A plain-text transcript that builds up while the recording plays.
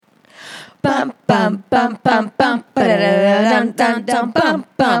bum bum bum bum bum dum dum dum bum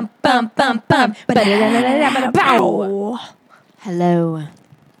bum bum bum bum. Hello.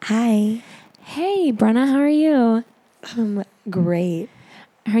 Hi. Hey, Brenna, how are you? Great.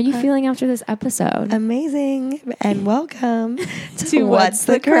 How are you feeling after this episode? Amazing. And welcome To What's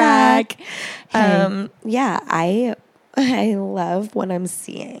the Crack? Hey. Yeah, I love what I'm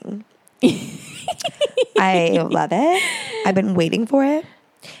seeing. I love it. I've been waiting for it.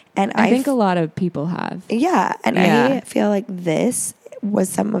 And I think a lot of people have. Yeah. And Yeah. I feel like this was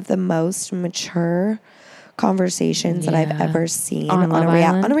some of the most mature conversations that I've ever seen On Love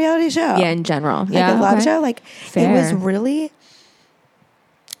Island? on a reality show. Yeah, in general. Like Yeah, a love okay. show. Like Fair. it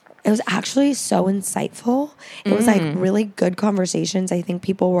was actually so insightful. It was like really good conversations. I think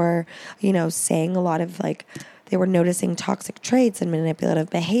people were, saying a lot of like, they were noticing toxic traits and manipulative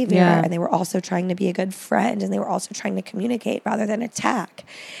behavior. Yeah. And they were also trying to be a good friend. And they were also trying to communicate rather than attack.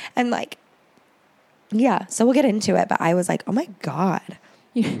 And like, yeah, so we'll get into it. But I was like, oh my God,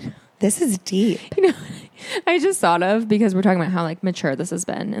 this is deep. I just thought of, because we're talking about how like mature this has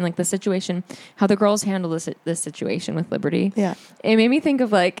been and like the situation, how the girls handle this situation with Liberty. Yeah. It made me think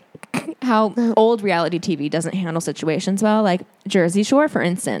of like how old reality TV doesn't handle situations well. Like Jersey Shore, for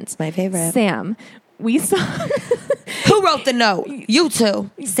instance. My favorite. Sam. We saw. Who wrote the note? You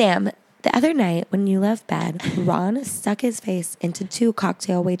two. Sam, the other night when you left bed, Ron stuck his face into 2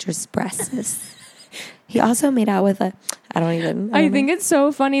 cocktail waitress breasts. He also made out with I think it's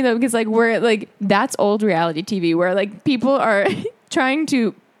so funny though, because like we're like, that's old reality TV where like people are trying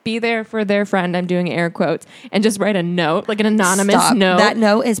to be there for their friend, I'm doing air quotes, and just write a note, like an anonymous Stop. note. That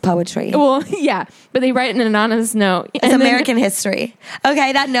note is poetry. Well, yeah, but they write an anonymous note. It's American history.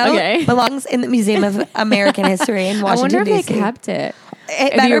 Okay, that note belongs in the Museum of American History in Washington, I wonder if D.C. they kept it.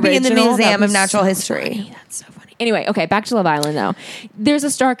 It better be in the original, Museum that of was Natural so History. funny. That's so funny. Anyway, okay, back to Love Island though. There's a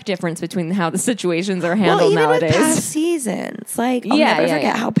stark difference between how the situations are handled even nowadays. with past seasons, like I'll never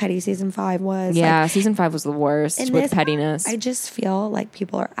forget how petty season 5 was. Yeah, like, season 5 was the worst with this, pettiness. I just feel like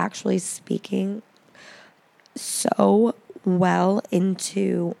people are actually speaking so well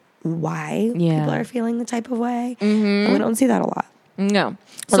into why people are feeling the type of way. And we don't see that a lot. No.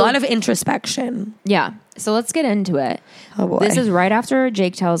 A lot of introspection. Yeah. So let's get into it. Oh boy. This is right after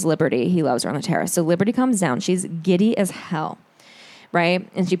Jake tells Liberty he loves her on the terrace. So Liberty comes down. She's giddy as hell. Right?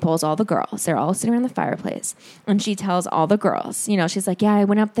 And she pulls all the girls. They're all sitting around the fireplace. And she tells all the girls, she's like, yeah, I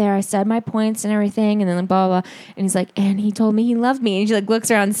went up there. I said my points and everything. And then blah, blah, blah. And he's like, and he told me he loved me. And she like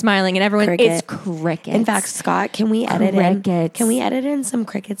looks around smiling and everyone, it's crickets. In fact, Scott, can we edit in some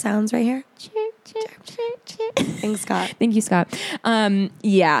cricket sounds right here? Thanks, Scott. Thank you, Scott.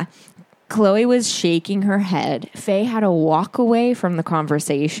 Yeah. Chloe was shaking her head. Faye had to walk away from the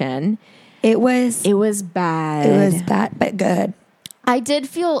conversation. It was bad. It was bad, but good. I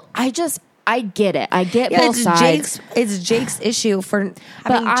get it. I get both sides. It's Jake's issue for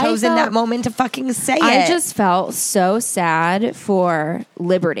having chosen that moment to fucking say it. I just felt so sad for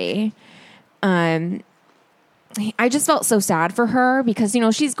Liberty. I just felt so sad for her because,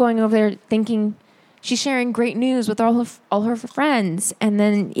 she's going over there thinking she's sharing great news with all her friends. And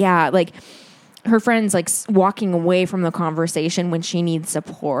then, like her friends like walking away from the conversation when she needs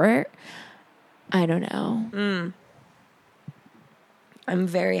support. I don't know. I'm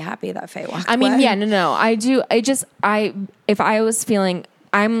very happy that Faye walked away. I mean, yeah, no. I do. If I was feeling,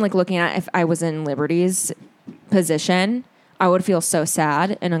 I'm like looking at if I was in Liberty's position, I would feel so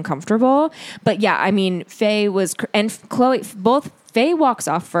sad and uncomfortable. But yeah, I mean, Faye and Chloe, both Faye walks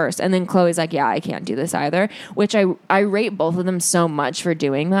off first, and then Chloe's like, yeah, I can't do this either, which I rate both of them so much for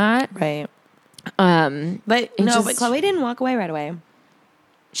doing that. Right. But Chloe didn't walk away right away.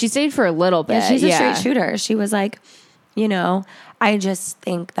 She stayed for a little bit. Yeah, she's a straight shooter. She was like, I just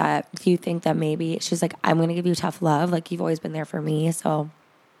think that if you think that maybe, she's like, I'm going to give you tough love. Like, you've always been there for me. So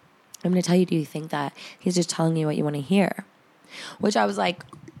I'm going to tell you, do you think that he's just telling you what you want to hear? Which I was like,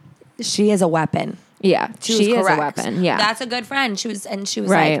 she is a weapon. Yeah, she is a weapon. Yeah. That's a good friend. She was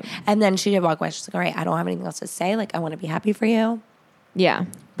right. like, and then she did walk away. She's like, all right, I don't have anything else to say. Like, I want to be happy for you. Yeah.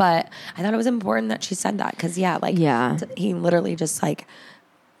 But I thought it was important that she said that because, he literally just like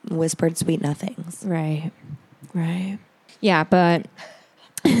whispered sweet nothings. Right. Yeah, but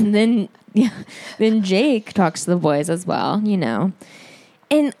then Jake talks to the boys as well,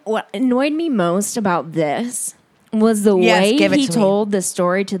 And what annoyed me most about this was the way he told the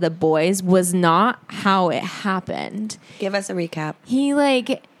story to the boys was not how it happened. Give us a recap. He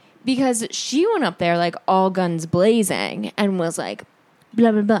because she went up there like all guns blazing and was like,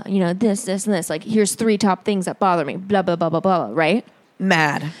 blah, blah, blah, this, and this. Like, here's 3 top things that bother me, blah, blah, blah, blah, blah, right?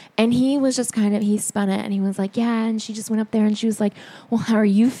 Mad. And he was just he spun it and he was like, yeah. And she just went up there and she was like, well, how are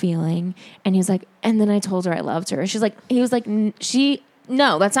you feeling? And he was like, and then I told her I loved her. He was like,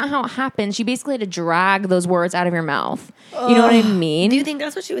 no, that's not how it happened. She basically had to drag those words out of your mouth. You know what I mean? Do you think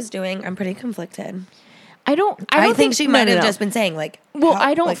that's what she was doing? I'm pretty conflicted. I don't think she might have just been saying like, well,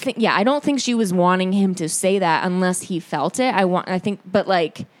 I don't think she was wanting him to say that unless he felt it. But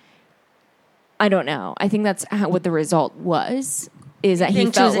like, I don't know. I think that's what the result was. Is that he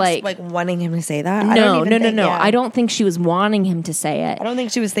felt like wanting him to say that? No. I don't think she was wanting him to say it. I don't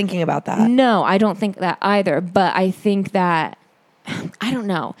think she was thinking about that. No, I don't think that either. But I think that, I don't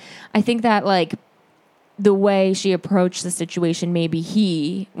know. I think that like the way she approached the situation, maybe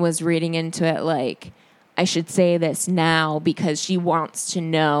he was reading into it like, I should say this now because she wants to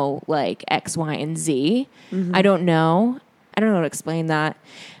know like X, Y, and Z. Mm-hmm. I don't know how to explain that.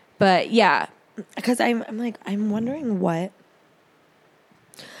 But yeah. Because I'm wondering what.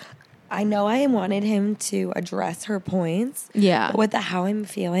 I know I wanted him to address her points. Yeah. But with the how I'm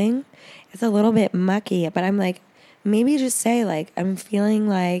feeling, it's a little bit mucky. But I'm like, maybe just say like, I'm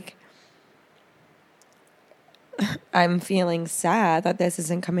feeling sad that this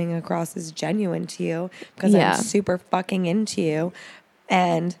isn't coming across as genuine to you because I'm super fucking into you.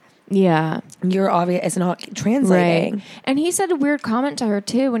 And you're obvious it's not translating. Right. And he said a weird comment to her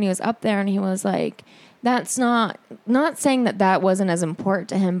too when he was up there and he was like, that's not saying that wasn't as important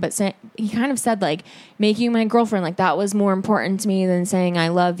to him, but he kind of said like making you my girlfriend, like that was more important to me than saying I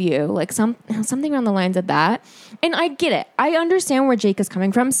love you, like something on the lines of that. And I get it. I understand where Jake is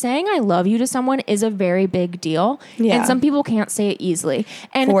coming from. Saying I love you to someone is a very big deal. Yeah. And some people can't say it easily.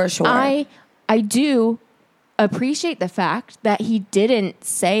 And for sure. I do appreciate the fact that he didn't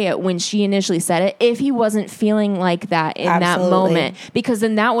say it when she initially said it if he wasn't feeling like that in that moment, because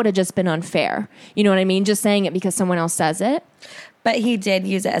then that would have just been unfair. You know what I mean? Just saying it because someone else says it. But he did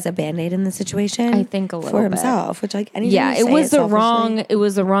use it as a Band-Aid in the situation. I think a little for bit. himself, which like anything it was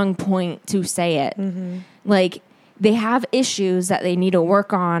the wrong point to say it. Mm-hmm. Like they have issues that they need to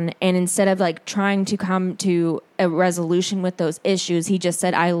work on, and instead of like trying to come to a resolution with those issues, he just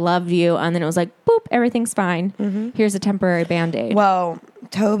said I love you, and then it was like boop, everything's fine. Mm-hmm. Here's a temporary Band-Aid. Well,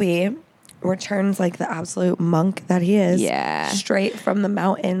 Toby returns like the absolute monk that he is, straight from the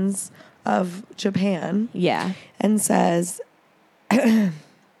mountains of Japan, and says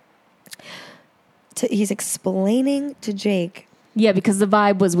he's explaining to Jake, because the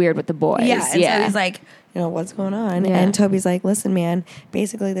vibe was weird with the boys, and so he's like, what's going on? Yeah. And Toby's like, listen, man,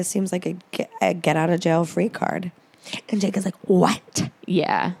 basically this seems like a get out of jail free card. And Jake is like, what?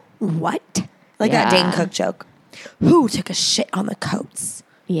 Yeah. What? Like that Dane Cook joke. Who took a shit on the coats?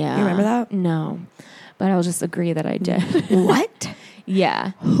 Yeah. You remember that? No. But I'll just agree that I did. What?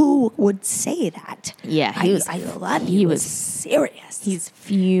 Yeah. Who would say that? Yeah. He was serious. He's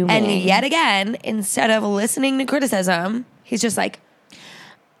fuming. And yet again, instead of listening to criticism, he's just like,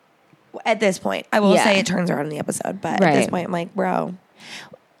 at this point, I will say it turns around in the episode, but at this point, I'm like, bro.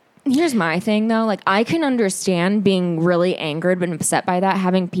 Here's my thing, though. Like, I can understand being really angered and upset by that,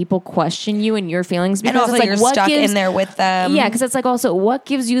 having people question you and your feelings. Because and also, it's like, you're stuck in there with them. Yeah, because it's like also, what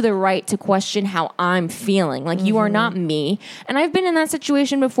gives you the right to question how I'm feeling? Like, you are not me. And I've been in that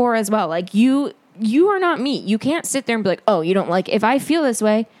situation before as well. Like, you are not me. You can't sit there and be like, oh, you don't like, if I feel this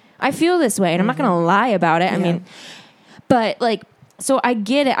way, I feel this way. And I'm not going to lie about it. Yeah. I mean, but like, so I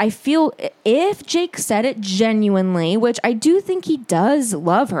get it. I feel if Jake said it genuinely, which I do think he does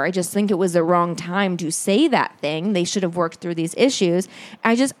love her. I just think it was the wrong time to say that thing. They should have worked through these issues.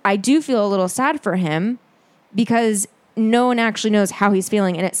 I do feel a little sad for him because no one actually knows how he's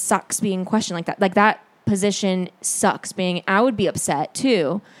feeling, and it sucks being questioned like that. Like that position sucks I would be upset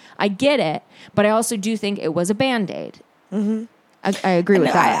too. I get it, but I also do think it was a Band-Aid. Mm-hmm. I agree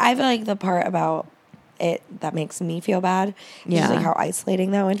with that. I feel like the part about it that makes me feel bad is just like how isolating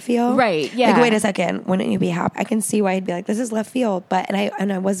that would feel. Right. Yeah. Like, wait a second, wouldn't you be happy? I can see why he'd be like, this is left field. But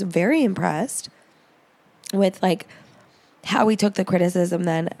and I was very impressed with like how he took the criticism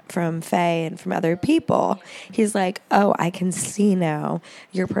then from Faye and from other people. He's like, oh, I can see now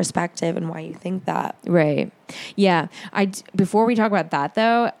your perspective and why you think that. Right. Yeah. Before we talk about that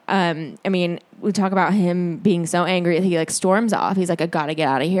though, I mean, we talk about him being so angry that he like storms off. He's like, I gotta get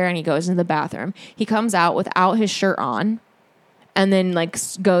out of here. And he goes into the bathroom. He comes out without his shirt on and then like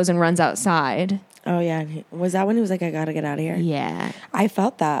goes and runs outside. Oh yeah. Was that when he was like, I gotta get out of here? Yeah. I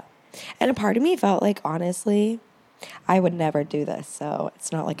felt that. And a part of me felt like, honestly, I would never do this. So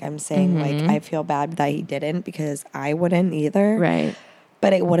it's not like I'm saying like I feel bad that he didn't, because I wouldn't either. Right.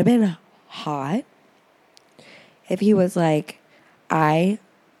 But it would have been hot if he was like, I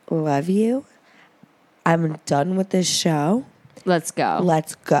love you. I'm done with this show. let's go.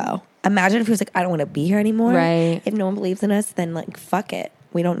 Let's go. Imagine if he was like, I don't want to be here anymore. Right. If no one believes in us, then like, fuck it.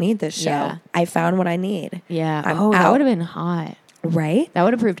 We don't need this show. Yeah. I found what I need. Yeah. I'm that out. would have been hot. Right? That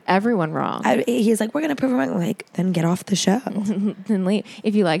would have proved everyone wrong. He's like, we're going to prove him wrong. Like, then get off the show. Then leave.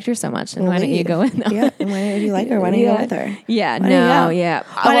 If you liked her so much, then why don't you Leave. go in? Yeah. And why don't you like her? Why don't you go with her? Yeah. Why don't No. you go? Yeah.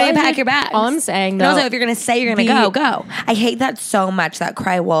 Why don't you pack your bags? All I'm saying, And though. also, if you're going to say you're going to the- go. I hate that so much, that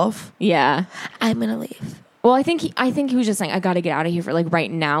cry wolf. Yeah. I'm going to leave. Well, I think he was just saying, I got to get out of here for like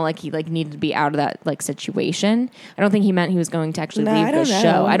right now. Like he like needed to be out of that like situation. I don't think he meant he was going to actually leave the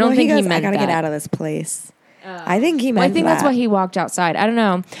show. I don't think he meant I got to that. get out of this place. I think he meant Well, I think that's that. why he walked outside. I don't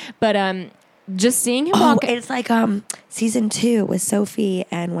know, but just seeing him Oh, walk. it's like season 2 with Sophie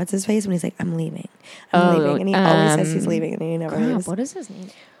and what's his face when he's like, I'm leaving. I'm leaving. And he always says he's leaving and he never leaves. What is his name?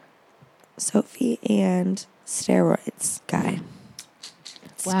 Sophie and steroids guy.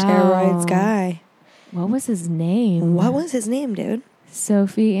 Wow. Steroids guy. What was his name? What was his name, dude?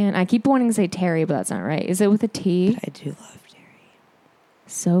 Sophie and I keep wanting to say Terry, but that's not right. Is it with a T? I do love Terry.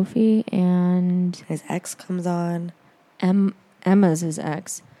 Sophie and His ex comes on. Emma's his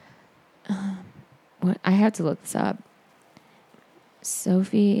ex. What? I have to look this up.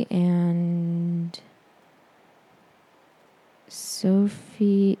 Sophie and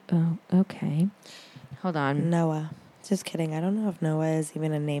Sophie. Oh, okay. Hold on. Noah. Just kidding. I don't know if Noah is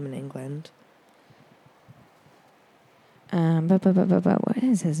even a name in England. But what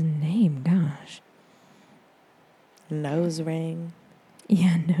is his name? Gosh. Nose ring.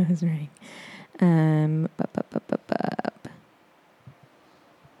 Yeah, nose ring.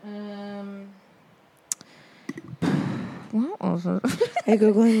 What was it? Are you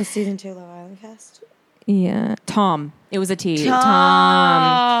Googling the season 2 Love Island cast? Yeah, Tom. It was a T.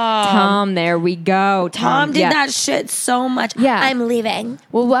 Tom. Tom. There we go. Tom did Yeah. that shit so much. Yeah. I'm leaving.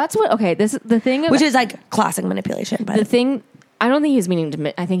 Well, that's what. Okay, this is the thing. Which is like classic manipulation. But the thing. I don't think he was meaning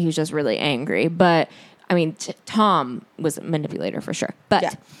to. I think he was just really angry. But I mean, Tom was a manipulator for sure.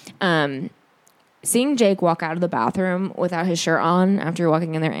 But seeing Jake walk out of the bathroom without his shirt on after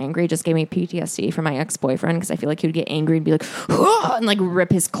walking in there angry just gave me PTSD from my ex-boyfriend because I feel like he would get angry and be like, and like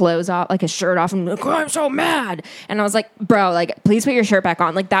rip his clothes off, like his shirt off, and like, oh, I'm so mad. And I was like, bro, like, please put your shirt back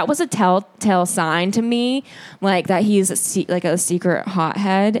on. Like, that was a telltale sign to me, like that he's like a secret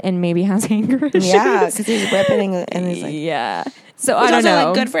hothead and maybe has anger issues. yeah, because he's ripping and he's like, yeah. So which I don't also, know.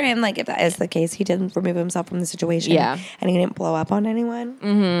 like, good for him. Like, if that is the case, he didn't remove himself from the situation. Yeah. And he didn't blow up on anyone.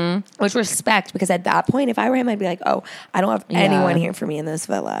 Mm-hmm. Which respect, because at that point, if I were him, I'd be like, oh, I don't have anyone here for me in this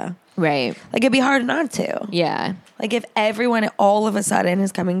villa. Right. Like, it'd be hard not to. Yeah. Like, if everyone all of a sudden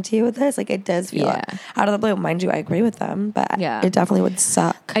is coming to you with this, like, it does feel out of the blue. Mind you, I agree with them, but it definitely would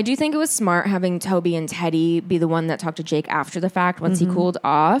suck. I do think it was smart having Toby and Teddy be the one that talked to Jake after the fact once he cooled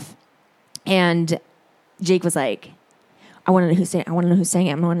off. And Jake was like, I want to know who's saying it. I want to know who's saying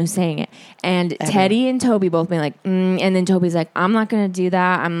it. I'm the one who's saying it. And Teddy and Toby both being like, and then Toby's like, I'm not going to do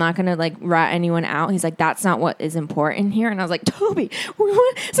that. I'm not going to like rat anyone out. He's like, that's not what is important here. And I was like, Toby,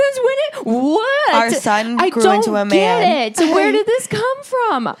 since when what? Our son grew don't into a man. Get it. So where did this come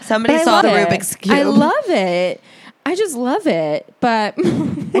from? Somebody But I saw love the it. Rubik's Cube. I love it. I just love it. But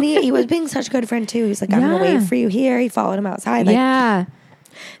And he was being such a good friend, too. He's like, I'm going to wait for you here. He followed him outside. Like, yeah.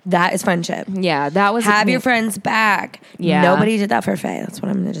 that is friendship. Yeah, that was Have your friends back. Yeah. Nobody did that for Faye. That's what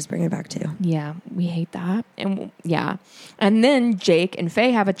I'm going to just bring it back to. Yeah, we hate that. And yeah. And then Jake and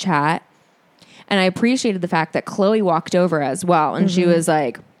Faye have a chat. And I appreciated the fact that Chloe walked over as well. And she was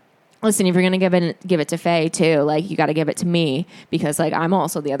like, listen, if you're going to give it to Faye too, like you got to give it to me because like I'm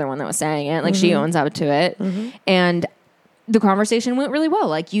also the other one that was saying it. Like she owns up to it. And the conversation went really well,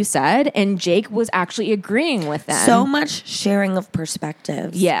 like you said, and Jake was actually agreeing with them. So much sharing of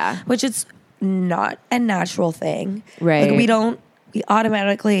perspectives. Yeah. Which is not a natural thing. Right. Like we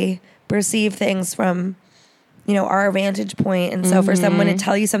automatically perceive things from, you know, our vantage point. And so for someone to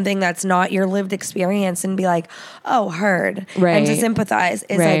tell you something that's not your lived experience and be like, oh, heard. Right. And to sympathize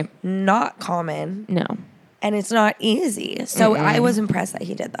is Right. like not common. No. And it's not easy. So I was impressed that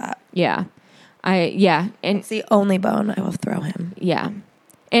he did that. Yeah. And It's the only bone I will throw him. yeah.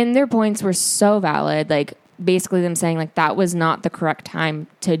 And their points were so valid. Like basically them saying like that was not the correct time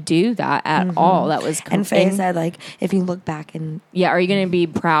to do that at all. That was And Faye said, like, if you look back and yeah, are you going to be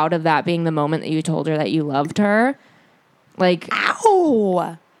proud of that being the moment that you told her that you loved her? Like,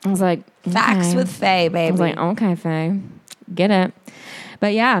 ow, I was like, facts okay. with Faye, I baby. was like, okay, Faye, get it.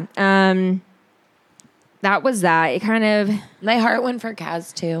 But yeah, that was that. It kind of, My heart went for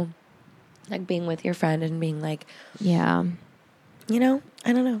Kaz too. Like being with your friend and being like, yeah, you know,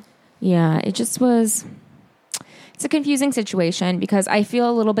 I don't know. yeah. It just was. it's a confusing situation because I feel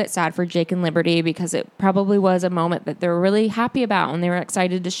a little bit sad for Jake and Liberty because it probably was a moment that they were really happy about and they were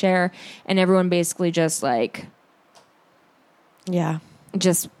excited to share, and everyone basically just like, Yeah.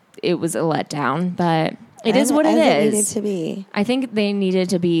 just it was a letdown. But it is what it It is. needed to be. I think they needed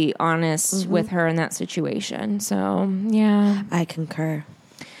to be honest with her in that situation. So yeah, I concur.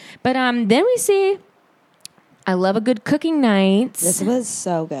 but then we see. I love a good cooking night. This was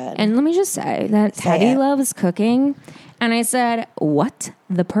so good. And let me just say that Teddy it. loves cooking. And I said, what?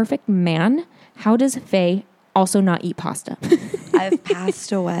 The perfect man? How does Faye also not eat pasta? I've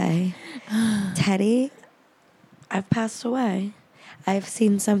passed away. Teddy, I've passed away. I've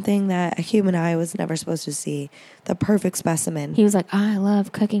seen something that a human eye was never supposed to see. The perfect specimen. He was like, I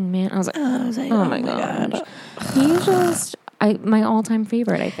love cooking, man. I was like, oh my God. He's just my all-time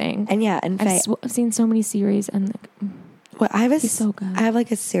favorite, I think. And yeah, and Faye, I've seen so many series and like, well, he's so good. I have like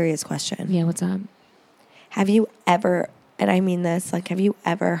a serious question. Yeah, what's up? Have you ever, and I mean this, like, have you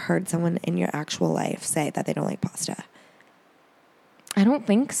ever heard someone in your actual life say that they don't like pasta? I don't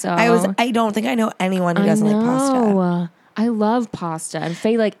think so. I don't think I know anyone who doesn't like pasta. I love pasta. And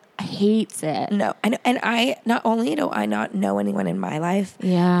Faye like hates it. No, I know, and I not only do I not know anyone in my life,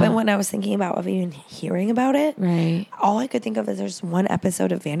 Yeah. but when I was thinking about even hearing about it, Right. all I could think of is there's one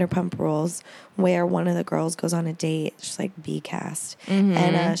episode of Vanderpump Rules where one of the girls goes on a date, she's like B-cast,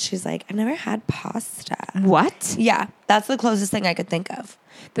 and she's like, I've never had pasta. What? Yeah, that's the closest thing I could think of.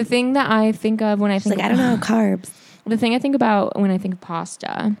 The thing that I think of when I She's think like, I don't know carbs. The thing I think about when I think of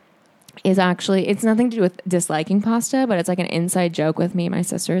pasta is actually, it's nothing to do with disliking pasta, but it's like an inside joke with me and my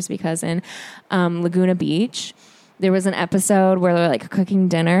sisters because in Laguna Beach, there was an episode where they're like cooking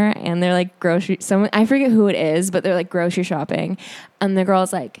dinner and they're like I forget who it is, but they're like grocery shopping. And the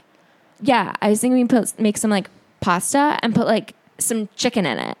girl's like, yeah, I was thinking we make some like pasta and put like some chicken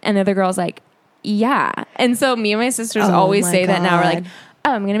in it. And the other girl's like, yeah. And so me and my sisters always say that now. We're like,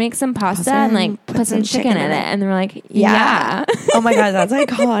 oh, I'm going to make some pasta and like put some chicken in it. And they're like, yeah. Oh my God, that's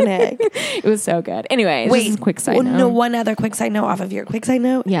iconic. It was so good. Anyway, Wait, this is a quick side note. No, one other quick side note off of your quick side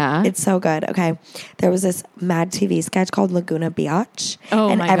note. Yeah. It's so good. Okay. There was this Mad TV sketch called Laguna Beach. Oh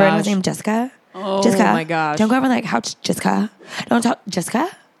and my everyone gosh. was named Jessica. Oh Jessica. my gosh. Don't go over like, how Jessica? Don't talk, Jessica?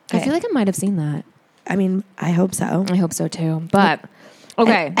 I feel like I might have seen that. I mean, I hope so. I hope so too. But,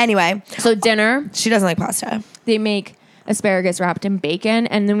 okay. Anyway, So dinner, she doesn't like pasta. they make asparagus wrapped in bacon,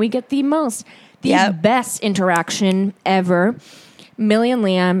 and then we get the best interaction ever. Millie and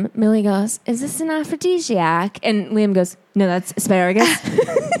Liam. Millie goes, is this an aphrodisiac? And Liam goes, no, that's asparagus.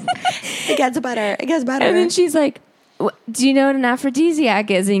 It gets better. It gets better. And then she's like, do you know what an aphrodisiac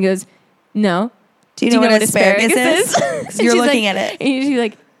is? And he goes, no. Do you know what asparagus is? And You're she's looking like- at it. And she's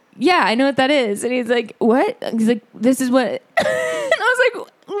like, yeah, I know what that is. And he's like, what? He's like, this is what. And I was like,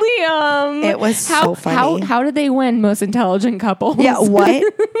 Liam. It was so funny. How did they win most intelligent couples? Yeah, what?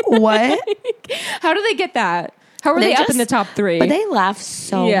 What? How did they get that? How were they up in the top 3? But they laugh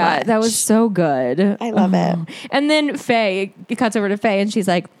so much. That was so good. I love it. And then Faye, it cuts over to Faye, and she's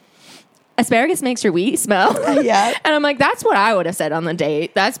like, asparagus makes your wheat smell. Yeah. And I'm like, that's what I would have said on the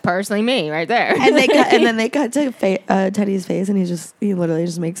date. That's personally me right there. And then they cut to Teddy's face, and he literally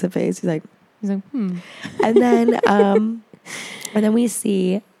just makes a face. He's like, And then we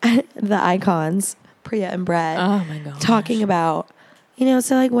see the icons, Priya and Brett, Oh my god. talking about,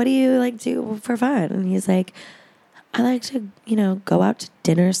 so like, what do you like do for fun? And he's like, I like to, go out to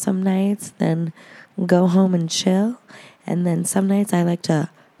dinner some nights, then go home and chill. And then some nights I like to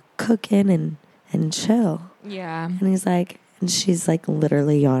cook in and chill. Yeah. And he's like, and she's like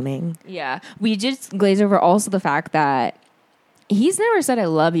literally yawning. Yeah. We just glaze over also the fact that he's never said I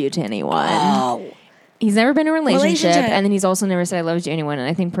love you to anyone. Oh. He's never been in a relationship, and then he's also never said I love you to anyone. And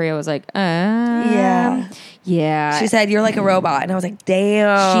I think Priya was like, Yeah. Yeah. She said, you're like a robot. And I was like,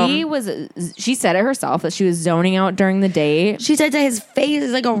 damn. She said it herself that she was zoning out during the date. She said to his face,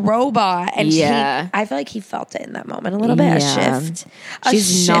 he's like a robot. And I feel like he felt it in that moment a little bit. Yeah. A shift.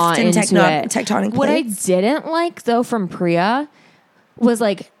 She's not in into it. tectonic plates. What I didn't like though from Priya was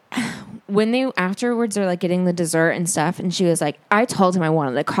like when they afterwards are like getting the dessert and stuff, and she was like, I told him I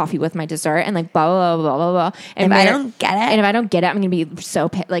wanted a coffee with my dessert, and like blah blah blah blah blah. And if I don't get it, and if I don't get it, I'm gonna be so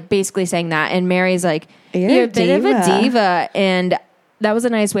like basically saying that. And Mary's like, you're a bit of a diva, and that was a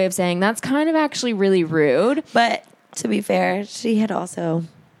nice way of saying that's kind of actually really rude. But to be fair, she had also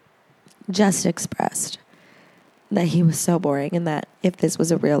just expressed that he was so boring, and that if this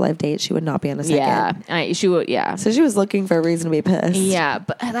was a real life date, she would not be on a second. Yeah, she would. Yeah. So she was looking for a reason to be pissed. Yeah,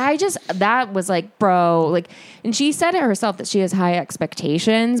 but that was like, bro, like, and she said it herself that she has high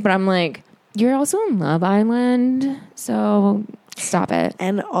expectations, but I'm like, you're also in Love Island, so stop it.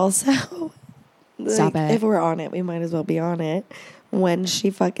 And also, Stop it. If we're on it, we might as well be on it. When she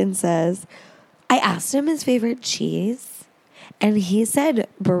fucking says, I asked him his favorite cheese, and he said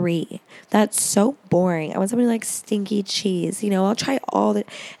brie. That's so boring. I want something like stinky cheese. I'll try all the.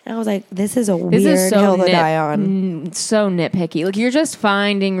 And I was like, this is a weird hill to die on. So nitpicky. Like, you're just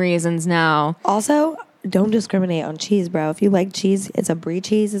finding reasons now. Also, don't discriminate on cheese, bro. If you like cheese, it's a brie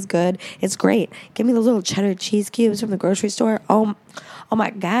cheese is good. It's great. Give me those little cheddar cheese cubes from the grocery store. Oh my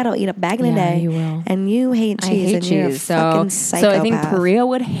God, I'll eat a bag in a day. You will. And you hate cheese. I hate and cheese. You're a fucking psychopath. So I think Priya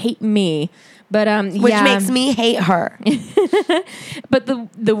would hate me. But which makes me hate her. But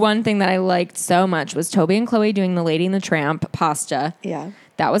the one thing that I liked so much was Toby and Chloe doing the Lady and the Tramp pasta. Yeah.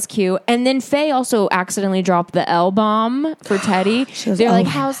 That was cute. And then Faye also accidentally dropped the L bomb for Teddy. They're like,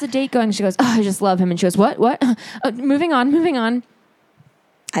 how's the date going? She goes, oh, I just love him. And she goes, what? Moving on.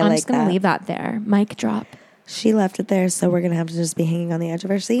 I'm just going to leave that there. Mic drop. She left it there, so we're going to have to just be hanging on the edge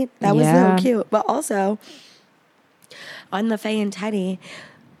of our seat. That was so cute. But also, on the Faye and Teddy,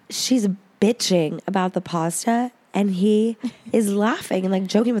 she's bitching about the pasta, and he is laughing and like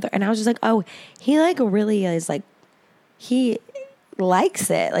joking with her. And I was just like, oh, he like really is like, he likes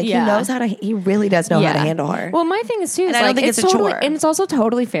it. Like he knows he really does know how to handle her. Well, my thing is too, and I don't think it's a totally, chore. and it's also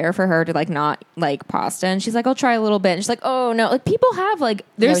totally fair for her to like not like pasta. And she's like, I'll try a little bit. And she's like, oh no, like people have like,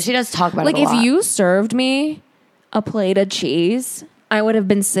 she does talk about like it a lot. if you served me a plate of cheese, I would have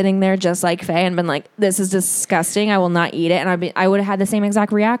been sitting there just like Faye and been like, this is disgusting. I will not eat it. And I would have had the same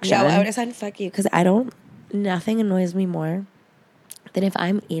exact reaction. No, I would have said, fuck you. Because nothing annoys me more than if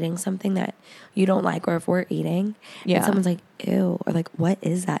I'm eating something that you don't like, or if we're eating and someone's like, ew, or like, what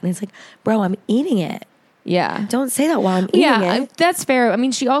is that? And it's like, bro, I'm eating it. Yeah. Don't say that while I'm eating it. That's fair. I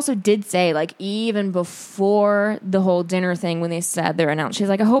mean, she also did say, like, even before the whole dinner thing, when they said they're announced, she's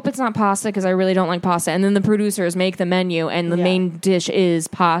like, I hope it's not pasta because I really don't like pasta. And then the producers make the menu and the main dish is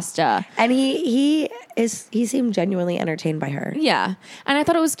pasta. And he seemed genuinely entertained by her. Yeah. And I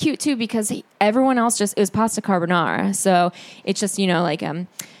thought it was cute too because everyone else it was pasta carbonara. So it's just, like,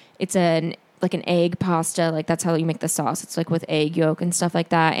 it's an egg pasta. Like, that's how you make the sauce. It's like with egg yolk and stuff like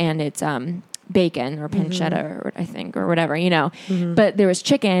that. And it's, bacon or pancetta or I think or whatever, but there was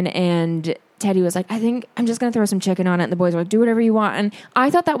chicken, and Teddy was like, I think I'm just gonna throw some chicken on it, and the boys were like, do whatever you want. And I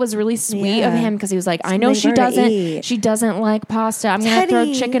thought that was really sweet of him because he was like, I know she doesn't like pasta, I'm gonna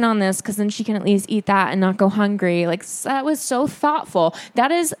throw chicken on this because then she can at least eat that and not go hungry. Like, that was so thoughtful.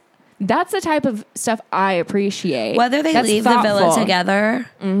 That's the type of stuff I appreciate. Whether they leave the villa together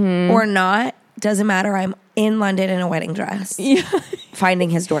or not doesn't matter. I'm in London in a wedding dress. Yeah. Finding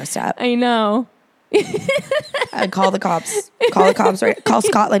his doorstep. I know. I'd call the cops. Right? Call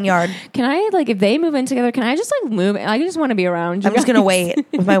Scotland Yard. Can I, like, if they move in together, can I just, like, move? I just want to be around you. I'm just going to wait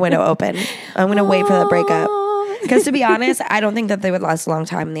with my window open. I'm going to wait for the breakup. Because to be honest, I don't think that they would last a long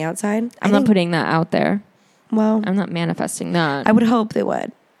time on the outside. I'm not putting that out there. Well, I'm not manifesting that. I would hope they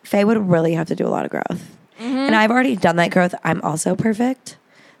would. Faye would really have to do a lot of growth. And I've already done that growth. I'm also perfect.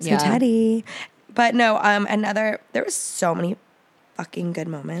 So Teddy. But no, there was so many fucking good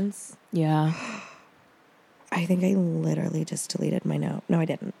moments. Yeah. I think I literally just deleted my note. No, I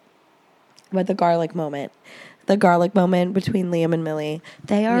didn't. But the garlic moment between Liam and Millie,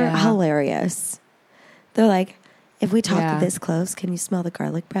 they are hilarious. They're like, if we talk this close, can you smell the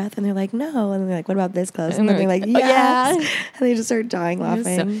garlic breath? And they're like, no. And they're like, what about this close? And then they're like, yes. And they just start dying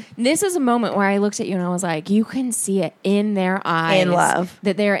laughing. This is a moment where I looked at you and I was like, you can see it in their eyes. In love.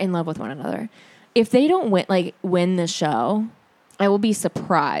 That they're in love with one another. If they don't win the show, I will be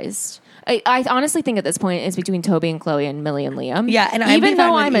surprised. I honestly think at this point it's between Toby and Chloe and Millie and Liam. Yeah, and even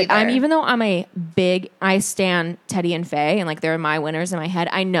though I'm a big, I stan Teddy and Faye and like they're my winners in my head.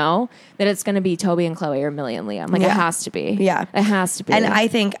 I know that it's going to be Toby and Chloe or Millie and Liam. Like it has to be. Yeah, it has to be. And I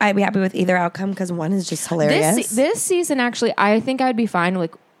think I'd be happy with either outcome because one is just hilarious. This season, actually, I think I'd be fine.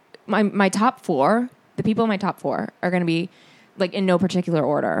 Like my top four, the people in my top four are going to be like in no particular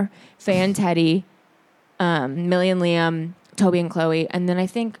order: Faye and Teddy, Millie and Liam, Toby and Chloe, and then I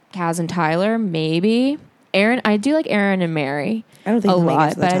think Kaz and Tyler, maybe. Aaron, I do like Aaron and Mary I don't think a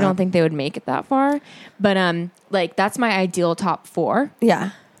lot, but top. I don't think they would make it that far. But like that's my ideal top four.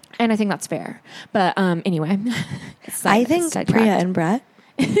 Yeah. And I think that's fair. But anyway. I think Priya and Brett,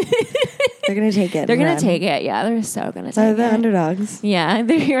 they're going to take it. They're going to take it. Yeah, they're so going to take They're it. the underdogs. Yeah,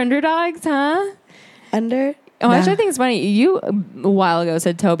 they're your underdogs, huh? Under? Oh, no. Actually, I think it's funny. You, a while ago,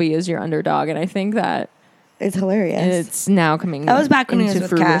 said Toby is your underdog, and I think that it's hilarious. It's now coming That was back when he was with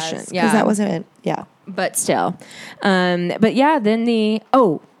fruition. Kaz. Yeah. Because that wasn't, yeah. But still. But yeah, then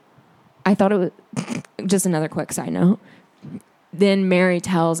I thought it was, just another quick side note. Then Mary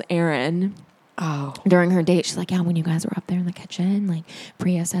tells Aaron Oh. During her date, she's like, yeah, when you guys were up there in the kitchen, like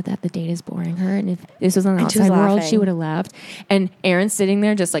Priya said that the date is boring her, and if this was on the And she was outside world, laughing. she would have left. And Aaron's sitting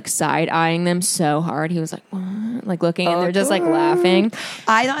there just like side eyeing them so hard. He was like, what? Like looking, and they're just like laughing.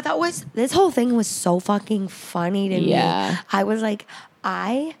 I thought this whole thing was so fucking funny to me. Yeah. I was like,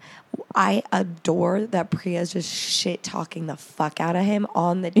 I adore that Priya's just shit talking the fuck out of him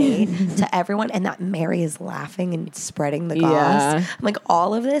on the date to everyone, and that Mary is laughing and spreading the goss. Yeah. I'm like,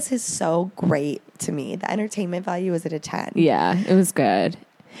 all of this is so great to me. The entertainment value is at a 10. Yeah, it was good.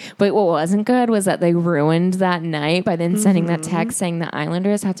 But what wasn't good was that they ruined that night by then sending that text saying the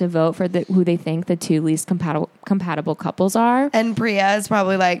Islanders have to vote for who they think the two least compatible couples are. And Priya is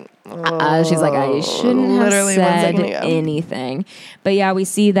probably like, She's like, I shouldn't have Literally 1 said second ago. anything. But yeah, we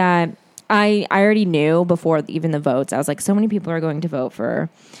see that. I already knew before even the votes. I was like, so many people are going to vote for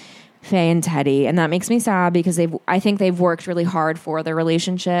Faye and Teddy, and that makes me sad because I think they've worked really hard for their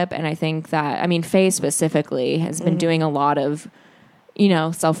relationship, and I think that Faye specifically has been doing a lot of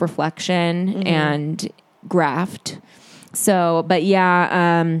self-reflection and graft. So, but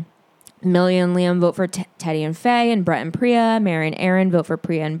yeah, Millie and Liam vote for Teddy and Faye, and Brett and Priya. Mary and Aaron vote for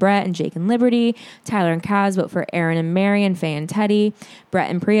Priya and Brett, and Jake and Liberty. Tyler and Kaz vote for Aaron and Mary, and Faye and Teddy. Brett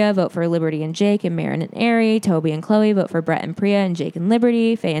and Priya vote for Liberty and Jake, and Mary and Ari. Toby and Chloe vote for Brett and Priya, and Jake and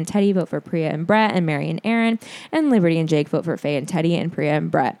Liberty. Faye and Teddy vote for Priya and Brett, and Mary and Aaron. And Liberty and Jake vote for Faye and Teddy, and Priya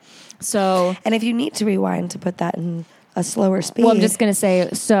and Brett. So, and if you need to rewind to put that in a slower speed. well, I'm just going to say,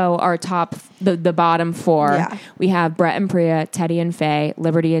 so our top, the bottom four, we have Brett and Priya, Teddy and Faye,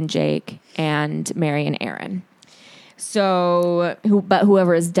 Liberty and Jake, and Mary and Aaron. So,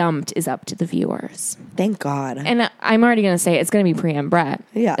 whoever is dumped is up to the viewers. Thank God. And I'm already going to say it's going to be Priya and Brett.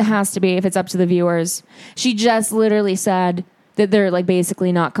 Yeah. It has to be if it's up to the viewers. She just literally said that they're like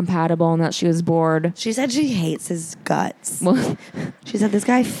basically not compatible and that she was bored. She said she hates his guts. Well, She said this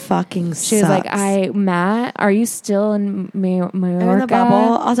guy fucking sucks. she was like, Matt, are you still in Mallorca? I'm in the bubble.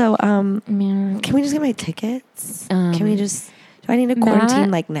 Also, Yeah. can we just get my tickets? Can we just... Do I need to quarantine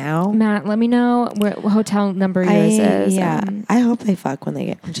like now? Matt, let me know what hotel number yours is. Yeah. And- I hope they fuck when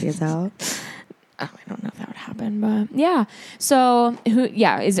she gets out. I don't know if that would happen, but yeah. So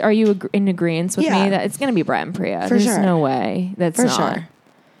are you in agreement with me that it's going to be Brett and Priya? For There's sure. no way that's For not. sure.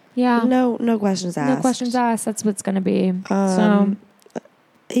 Yeah. No questions asked. No questions asked. That's what it's going to be. So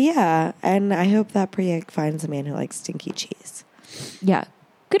yeah, and I hope that Priya finds a man who likes stinky cheese. yeah,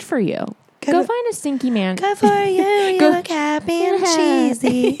 good for you. Good Go for- find a stinky man. Good for you. You Go- look happy and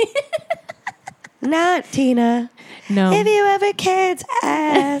cheesy. Not Tina. No, If you ever kids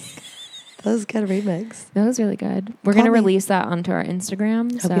ask. That was a good remix. that was really good. We're Call going to me. release that onto our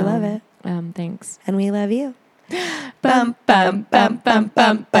Instagram. Hope you love it. Thanks. And we love you. Bum bum bum bum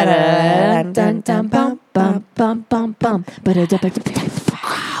bum ba-da, dun dun bum bum bum bum bum ba-da-da-ba-da-da.